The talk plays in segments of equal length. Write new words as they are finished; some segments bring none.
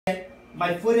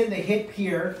my foot in the hip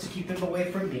here to keep him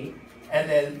away from me. And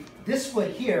then this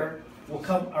foot here will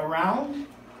come around.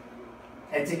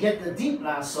 And to get the deep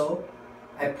lasso,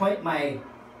 I point my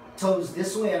toes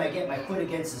this way and I get my foot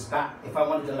against his back if I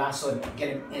wanted to lasso and get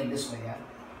him in this way, yeah?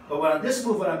 But on this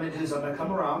move, what I'm gonna do is I'm gonna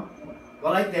come around,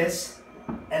 go like this,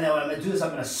 and then what I'm gonna do is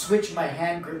I'm gonna switch my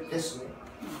hand grip this way,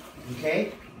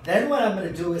 okay? Then what I'm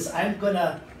gonna do is I'm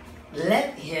gonna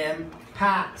let him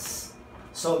pass.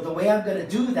 So the way I'm gonna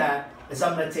do that is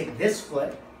I'm gonna take this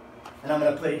foot and I'm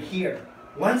gonna put it here.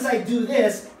 Once I do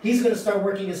this, he's gonna start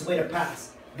working his way to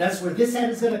pass. That's where this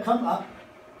hand is gonna come up,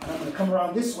 and I'm gonna come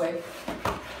around this way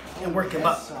and work him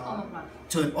up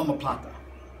to an omoplata,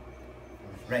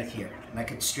 right here. And I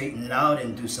could straighten it out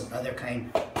and do some other kind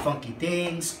of funky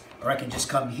things, or I can just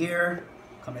come here,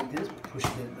 come like this, push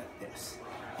it in like this.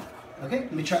 Okay,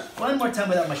 let me try one more time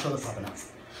without my shoulder popping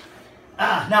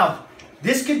out. Now,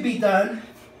 this could be done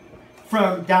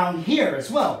from down here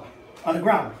as well, on the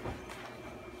ground,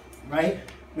 right?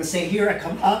 Let's say here I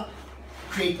come up,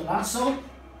 create the lasso,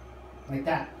 like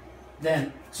that.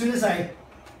 Then, as soon as I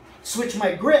switch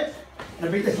my grip, and I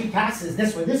bring the feet passes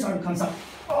this way, this arm comes up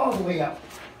all the way up,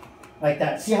 like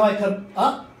that. See how I come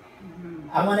up?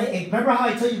 I want to, remember how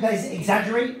I told you guys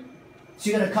exaggerate? So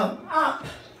you're going to come up,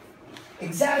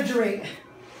 exaggerate,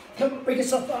 come bring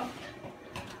yourself up,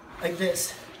 like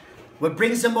this. What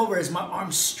brings them over is my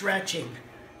arm stretching.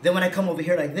 Then when I come over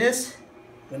here like this,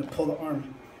 I'm going to pull the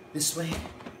arm this way,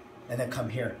 and then come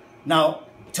here. Now,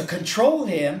 to control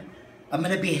him, I'm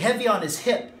going to be heavy on his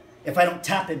hip if I don't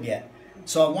tap him yet.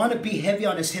 So I want to be heavy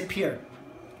on his hip here,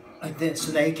 like this,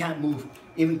 so that he can't move,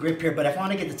 even grip here. But if I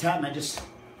want to get the tap, I just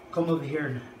come over here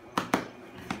and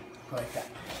go like that.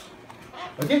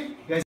 Okay, you guys.